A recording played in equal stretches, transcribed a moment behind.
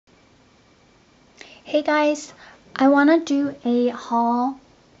Hey guys, I want to do a haul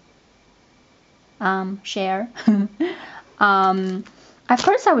share. At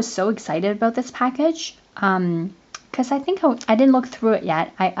first I was so excited about this package because I think I didn't look through it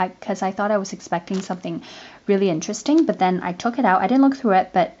yet. Because I thought I was expecting something really interesting, but then I took it out. I didn't look through it,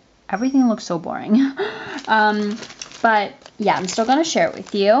 but everything looks so boring. But yeah, I'm still gonna share it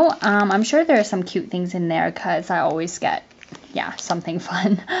with you. I'm sure there are some cute things in there because I always get something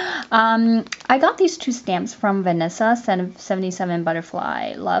fun. I got these two stamps from Vanessa, 77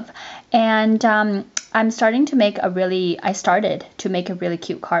 Butterfly Love, and I started to make a really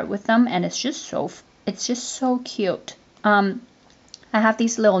cute card with them, and it's just so cute. I have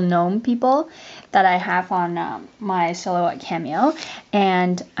these little gnome people that I have on my Silhouette Cameo,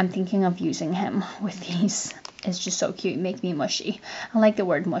 and I'm thinking of using him with these. It's just so cute. Make me mushy. I like the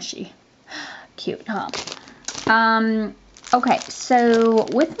word mushy. Cute, huh? Okay, so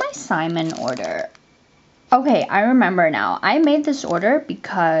with my Simon order, okay, I remember now. I made this order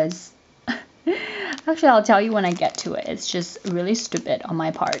because, actually I'll tell you when I get to it. It's just really stupid on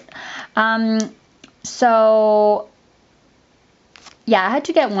my part. So, yeah, I had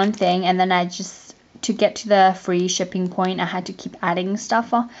to get one thing, and then to get to the free shipping point, I had to keep adding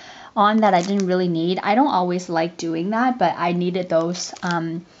stuff on that I didn't really need. I don't always like doing that, but I needed those,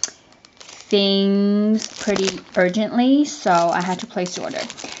 things pretty urgently, so I had to place the order.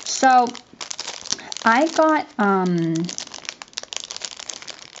 So I got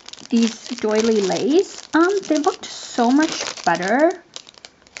these doily lace. They looked so much better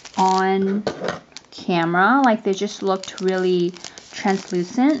on camera, like they just looked really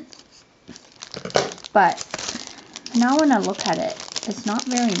translucent, but now when I look at it, it's not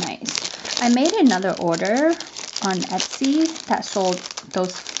very nice. I made another order on Etsy that sold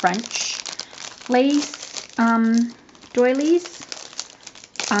those French lace doilies.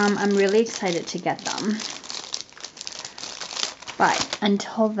 I'm really excited to get them, but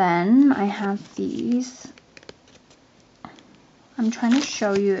until then I have these. I'm trying to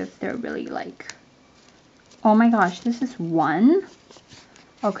show you if they're really like, oh my gosh, this is one.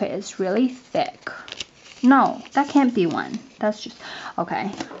 Okay, it's really thick. No, that can't be one. That's just okay.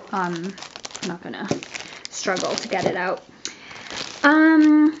 I'm not gonna struggle to get it out.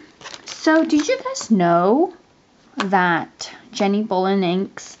 So did you guys know that Jenny Bolin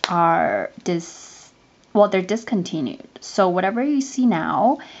inks are they're discontinued. So whatever you see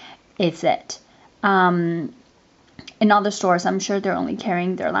now is it. In other stores, I'm sure they're only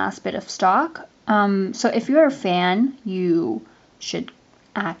carrying their last bit of stock. So if you're a fan, you should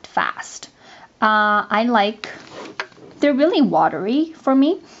act fast. They're really watery for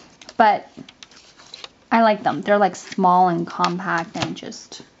me, but I like them. They're like small and compact and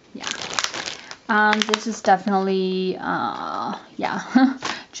just, yeah. This is definitely,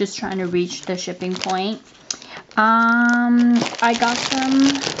 just trying to reach the shipping point. I got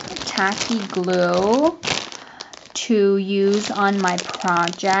some tacky glue to use on my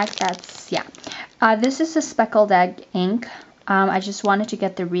project. This is a speckled egg ink. I just wanted to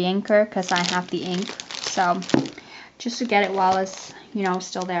get the re-inker because I have the ink. So, just to get it while it's,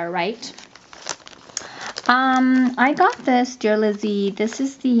 still there, right? I got this, Dear Lizzie. This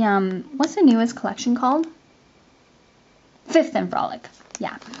is the, what's the newest collection called? Fifth and Frolic.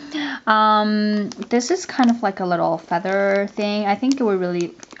 Yeah. This is kind of like a little feather thing. I think it would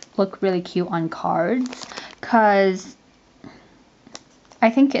really look really cute on cards, because I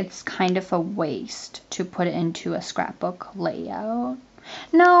think it's kind of a waste to put it into a scrapbook layout.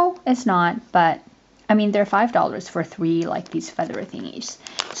 No, it's not, but I mean, they're $5 for 3 like these feather thingies.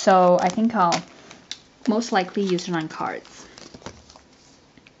 So I think I'll most likely use it on cards.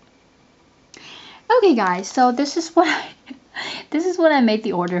 Okay guys, so this is what I made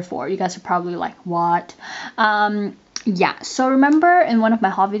the order for. You guys are probably like, what? Yeah, so remember in one of my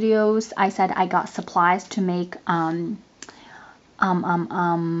haul videos I said I got supplies to make my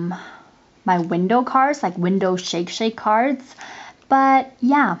window cards, like window shake cards. But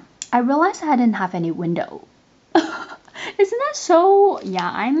yeah, I realized I didn't have any window. Isn't that so?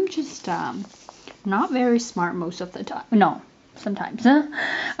 Yeah, I'm just not very smart most of the time. No, sometimes.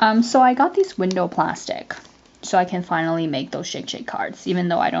 So I got these window plastic, so I can finally make those shake cards, even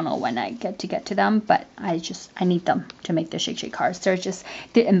though I don't know when I get to them, but I need them to make the shake cards. They're just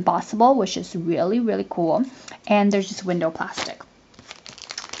the embossable, which is really, really cool, and they're just window plastic.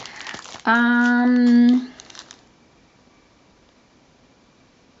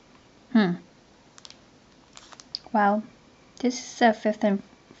 Well, this is a Fifth and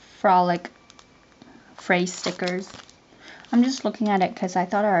Frolic phrase stickers. I'm just looking at it because I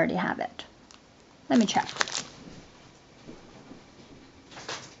thought I already have it. Let me check.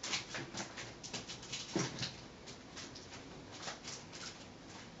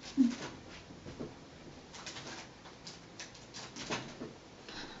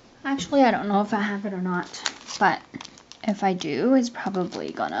 Actually, I don't know if I have it or not, but if I do, it's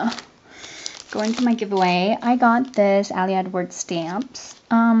probably gonna go into my giveaway. I got this Ali Edwards stamps.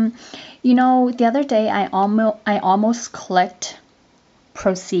 You know, the other day I almost clicked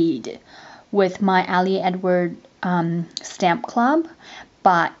proceed with my Ali Edward stamp club,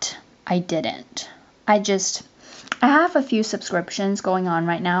 but I didn't. I have a few subscriptions going on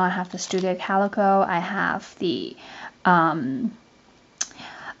right now. I have the Studio Calico, I have the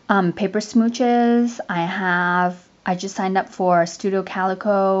Paper Smooches, I just signed up for Studio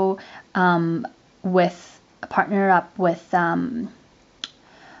Calico with a partner up with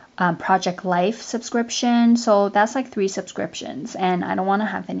Project Life subscription, so that's like 3 subscriptions, and I don't want to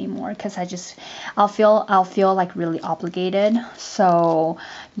have any more because I'll feel like really obligated. So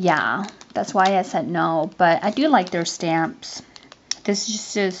yeah, that's why I said no, but I do like their stamps. This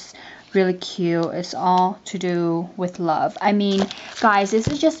is just really cute. It's all to do with love. I mean, guys, is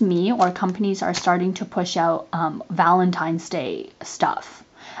it just me or companies are starting to push out Valentine's Day stuff?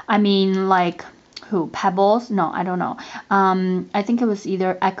 I mean, like who? Pebbles? No, I don't know. I think it was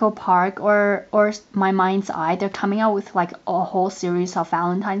either Echo Park or My Mind's Eye. They're coming out with like a whole series of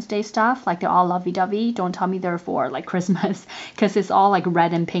Valentine's Day stuff. Like they're all lovey-dovey. Don't tell me they're for like Christmas, because it's all like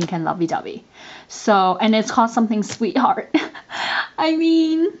red and pink and lovey-dovey. So, and it's called something Sweetheart. I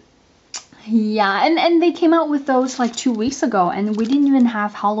mean, yeah, and they came out with those like 2 weeks ago, and we didn't even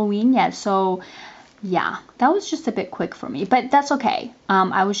have Halloween yet. So yeah, that was just a bit quick for me, but that's okay.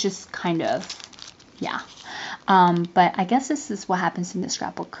 I was just kind of, yeah. But I guess this is what happens in the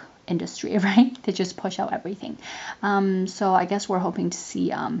scrapbook industry, right? They just push out everything. So I guess we're hoping to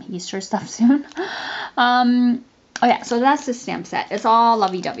see Easter stuff soon. Oh yeah, so that's the stamp set. It's all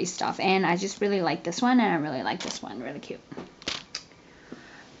lovey-dovey stuff, and I just really like this one, and I really like this one. Really cute.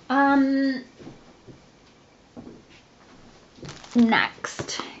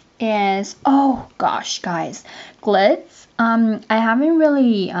 Next is, oh gosh, guys, Glitz. I haven't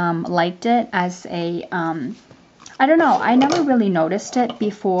really liked it as a I don't know, I never really noticed it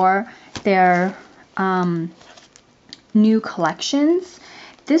before their new collections.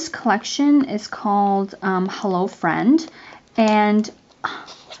 This collection is called Hello Friend, and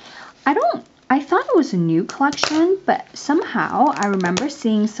I thought it was a new collection, but somehow I remember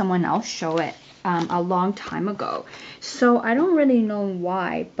seeing someone else show it a long time ago. So I don't really know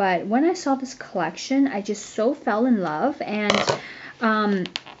why, but when I saw this collection, I just so fell in love, and all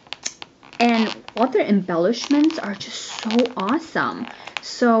their embellishments are just so awesome.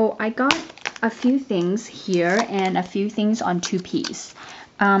 So I got a few things here and a few things on 2-piece.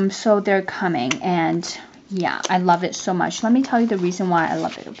 So they're coming, and yeah, I love it so much. Let me tell you the reason why I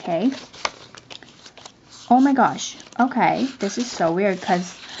love it, okay? Oh my gosh. Okay, this is so weird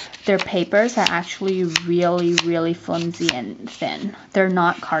because their papers are actually really, really flimsy and thin. They're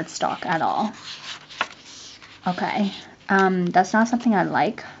not cardstock at all. Okay, that's not something I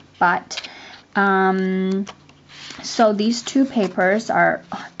like, but so these 2 papers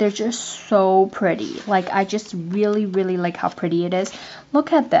they're just so pretty. Like, I just really, really like how pretty it is.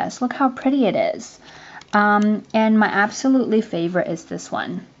 Look at this. Look how pretty it is. And my absolutely favorite is this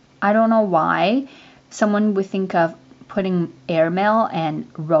one. I don't know why someone would think of putting airmail and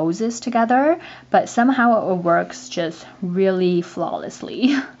roses together, but somehow it works just really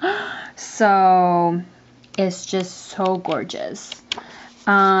flawlessly. So it's just so gorgeous.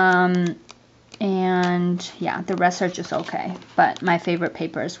 And yeah, the rest are just okay, but my favorite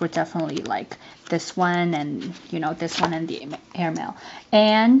papers were definitely like this one, and you know, this one, and the airmail.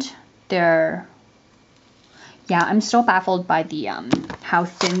 And they're, yeah, I'm still baffled by the how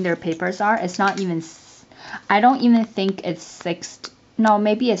thin their papers are. It's not even, I don't even think it's 60, no,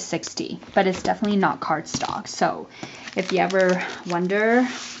 maybe it's 60, but it's definitely not cardstock. So if you ever wonder,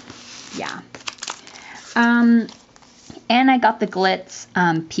 yeah. And I got the Glitz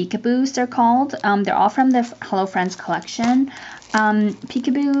Peekaboos, they're called. They're all from the Hello Friends collection.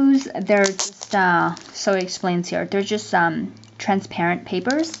 Peekaboos, they're just, so it explains here, they're just transparent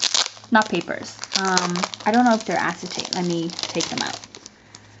papers. Not papers. I don't know if they're acetate. Let me take them out.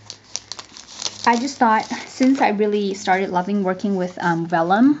 I just thought, since I really started loving working with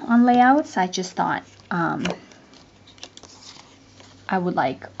vellum on layouts, I just thought I would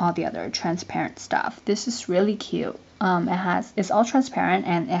like all the other transparent stuff. This is really cute. It's all transparent,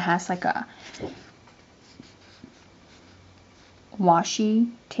 and it has like a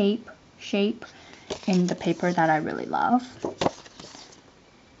washi tape shape in the paper that I really love.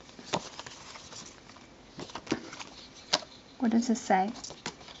 What does it say?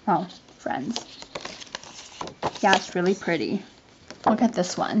 Oh, friends. Yeah, it's really pretty. Look at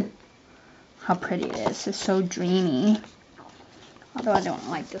this one. How pretty it is. It's so dreamy. although I don't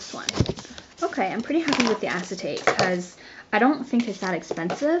like this one. Okay, I'm pretty happy with the acetate because I don't think it's that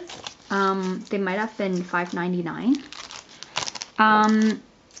expensive. They might have been $5.99. And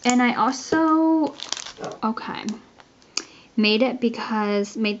I also, okay, made it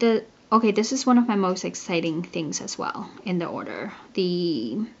because, okay, this is one of my most exciting things as well in the order.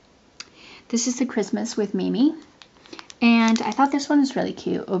 This is the Christmas with Mimi. And I thought this one is really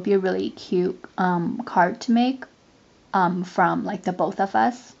cute. It would be a really cute card to make from like the both of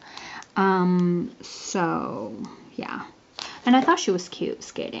us. So yeah, and I thought she was cute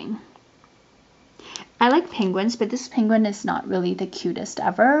skating. I like penguins, but this penguin is not really the cutest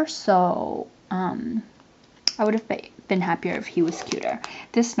ever, so I would have been happier if he was cuter.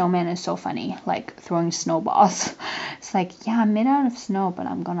 This snowman is so funny, like throwing snowballs. It's like, yeah, I'm made out of snow, but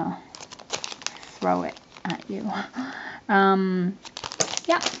I'm gonna throw it at you.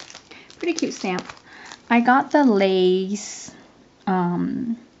 Yeah, pretty cute stamp. I got the Lay's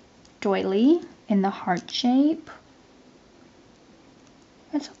doily in the heart shape.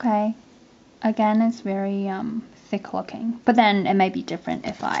 It's okay. Again, it's very thick looking, but then it might be different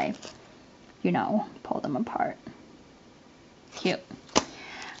if I, you know, pull them apart. Cute.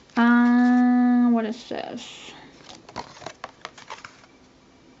 What is this?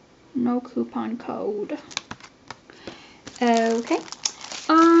 No coupon code. Okay.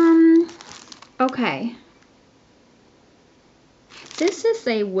 Okay. This is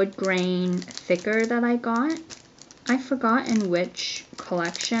a wood grain thicker that I got. I forgot in which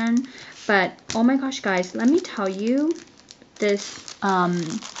collection, but oh my gosh, guys, let me tell you, this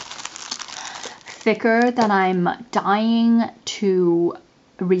thicker that I'm dying to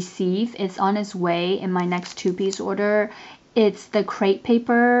receive is on its way in my next 2-piece order. It's the crepe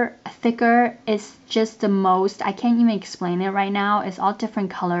paper thicker. It's just the most, I can't even explain it right now. It's all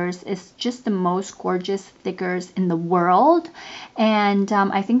different colors. It's just the most gorgeous thickers in the world. And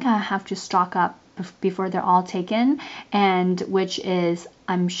I think I have to stock up before they're all taken, and which is,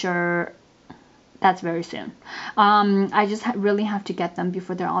 I'm sure, that's very soon. I just really have to get them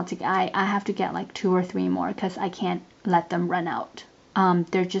before they're all taken. I have to get like 2 or 3 more because I can't let them run out.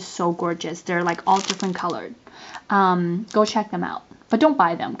 They're just so gorgeous. They're like all different colored. Go check them out, but don't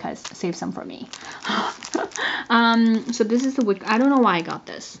buy them because save some for me. So this is the wood. I don't know why I got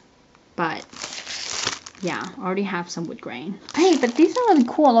this, but yeah, I already have some wood grain. Hey, but these are really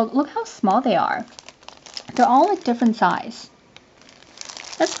cool. Look how small they are. They're all like different size.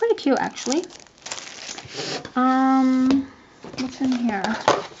 That's pretty cute, actually. What's in here?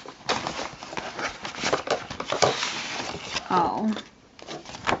 Oh,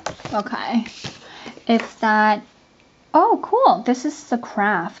 okay. If that, oh, cool. This is the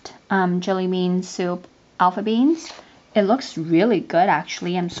Kraft jelly bean soup, alpha beans. It looks really good,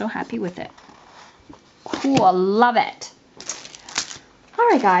 actually. I'm so happy with it. Cool, love it. All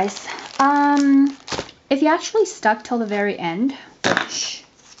right, guys. If you actually stuck till the very end, which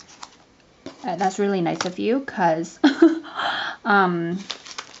that's really nice of you, because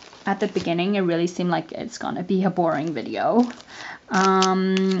at the beginning it really seemed like it's gonna be a boring video.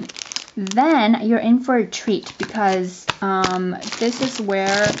 Then you're in for a treat, because this is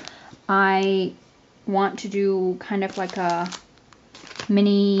where I want to do kind of like a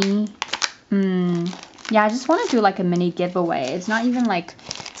mini, yeah, I just want to do like a mini giveaway. It's not even like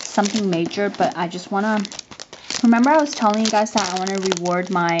something major, but I just want to, remember I was telling you guys that I want to reward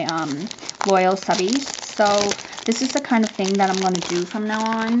my loyal subbies. So this is the kind of thing that I'm going to do from now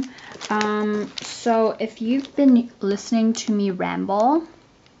on. So if you've been listening to me ramble,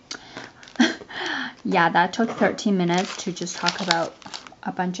 yeah, that took 13 minutes to just talk about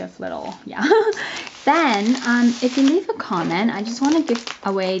a bunch of little, yeah. Then, if you leave a comment, I just want to give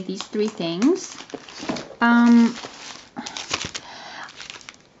away these 3 things.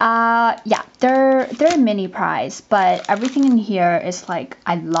 Yeah, they're a mini prize, but everything in here is like,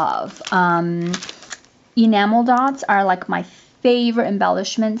 I love. Enamel dots are like my favorite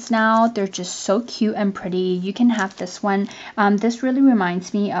embellishments now. They're just so cute and pretty. You can have this one. This really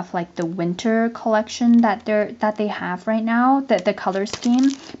reminds me of like the winter collection that they have right now, the color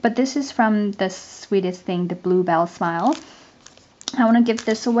scheme. But this is from the sweetest thing, the Bluebell Smile. I want to give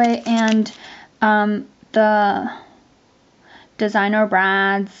this away, and the Designer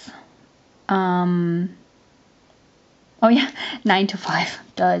Brad's oh yeah, 9 to 5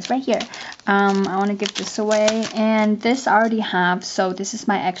 does right here. I want to give this away, and this I already have, so this is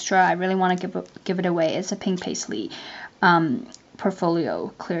my extra. I really want to give it away. It's a pink paisley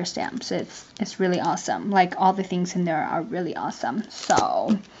portfolio clear stamps. It's really awesome. Like, all the things in there are really awesome.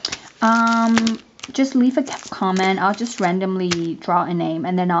 So just leave a comment. I'll just randomly draw a name,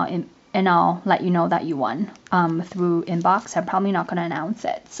 and then I'll and I'll let you know that you won through inbox. I'm probably not going to announce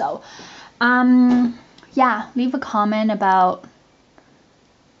it. So yeah, leave a comment about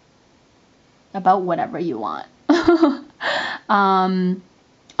whatever you want.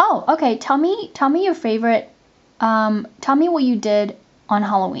 Oh, okay, tell me your favorite, tell me what you did on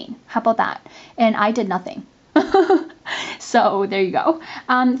Halloween. How about that? And I did nothing. So there you go.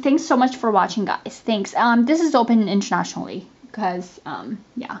 Thanks so much for watching, guys. Thanks. This is open internationally because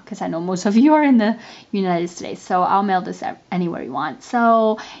yeah, because I know most of you are in the United States, so I'll mail this anywhere you want.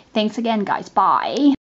 So thanks again, guys. Bye.